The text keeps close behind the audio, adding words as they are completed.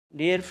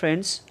Dear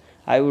friends,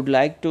 I would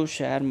like to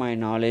share my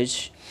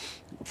knowledge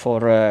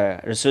for a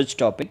research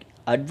topic,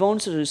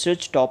 advanced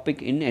research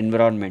topic in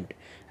environment.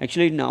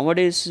 Actually,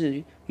 nowadays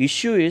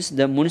issue is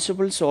the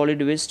municipal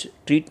solid waste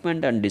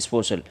treatment and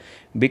disposal.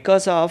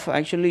 Because of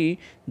actually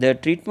the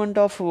treatment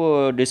of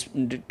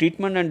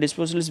treatment and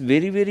disposal is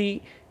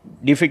very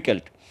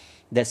difficult.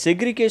 The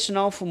segregation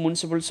of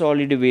municipal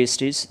solid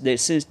waste is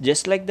this is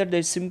just like that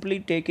they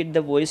simply take it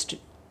the waste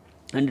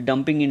and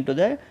dumping into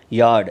the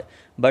yard,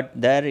 but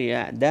there,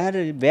 yeah,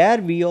 there where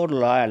we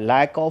are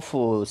lack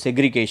of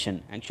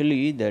segregation.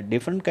 Actually the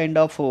different kind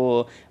of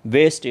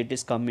waste it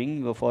is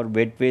coming for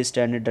wet waste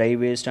and dry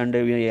waste and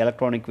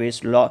electronic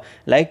waste,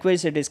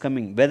 likewise it is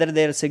coming whether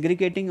they are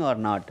segregating or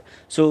not.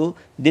 So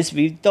this,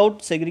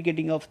 without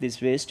segregating of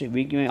this waste,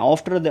 we can,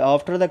 after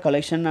the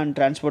collection and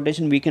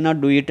transportation, we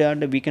cannot do it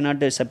and we cannot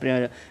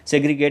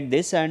segregate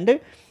this, and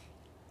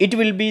it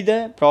will be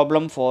the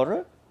problem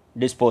for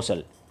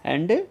disposal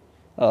and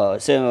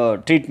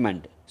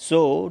treatment.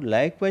 So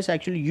likewise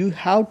actually you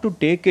have to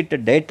take it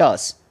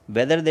datas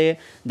whether the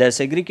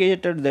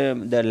segregated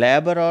the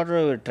labor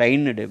or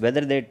trained, whether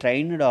they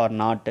trained or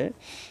not.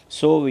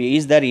 So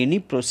is there any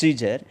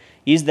procedure,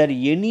 is there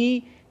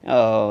any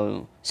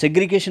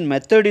segregation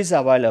method is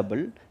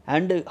available,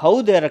 and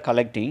how they are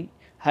collecting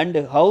and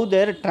how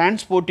they are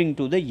transporting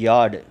to the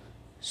yard.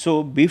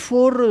 So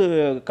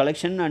before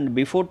collection and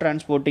before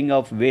transporting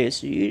of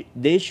waste,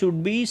 they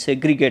should be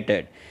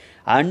segregated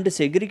and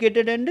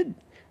segregated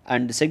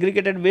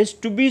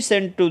waste to be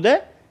sent to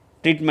the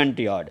treatment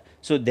yard.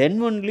 So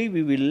then only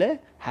we will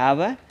have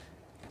a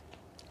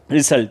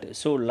result.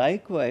 So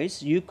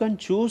likewise you can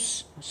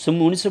choose some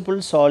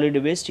municipal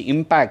solid waste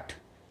impact,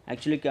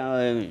 actually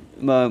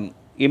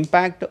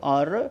impact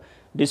or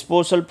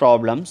disposal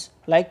problems.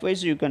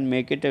 Likewise you can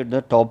make it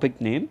the topic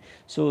name.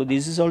 So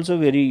this is also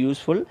very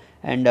useful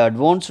and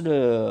advanced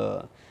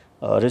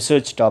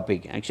research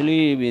topic.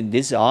 Actually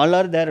this all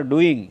are there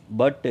doing,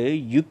 but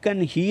you can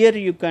here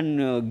you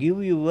can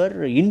give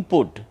your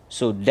input.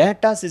 So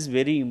data is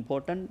very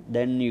important,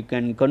 then you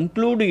can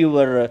conclude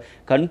your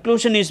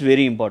conclusion is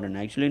very important.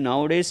 Actually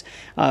nowadays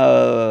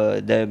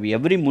the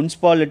every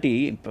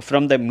municipality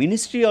from the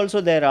ministry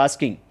also they are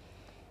asking,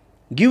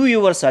 give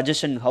your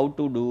suggestion how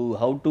to do,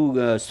 how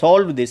to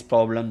solve these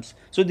problems.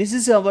 So this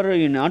is our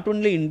not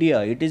only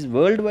India, it is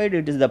worldwide,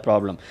 it is the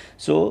problem.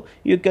 So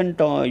you can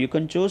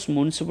choose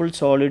municipal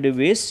solid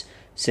waste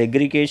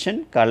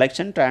segregation,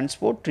 collection,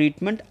 transport,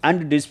 treatment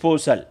and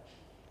disposal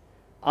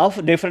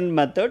of different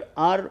method,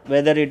 or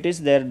whether it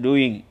is they are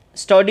doing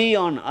study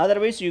on,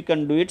 otherwise you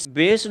can do it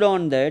based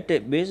on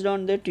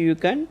that you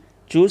can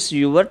choose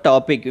your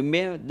topic. You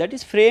may, that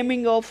is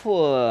framing of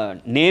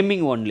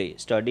naming only,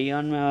 study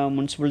on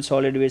municipal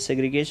solid waste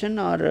segregation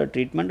or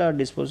treatment or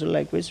disposal.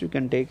 Likewise you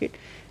can take it.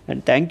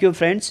 And thank you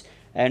friends,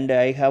 and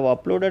I have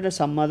uploaded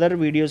some other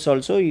videos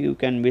also. You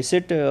can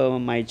visit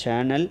my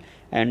channel,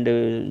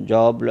 and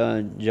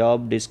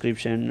job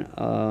description,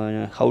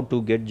 how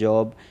to get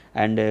job,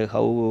 and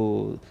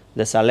how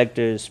the select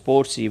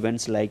sports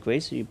events.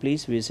 Likewise you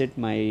please visit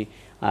my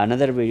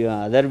another video,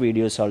 other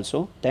videos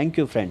also. Thank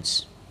you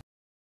friends.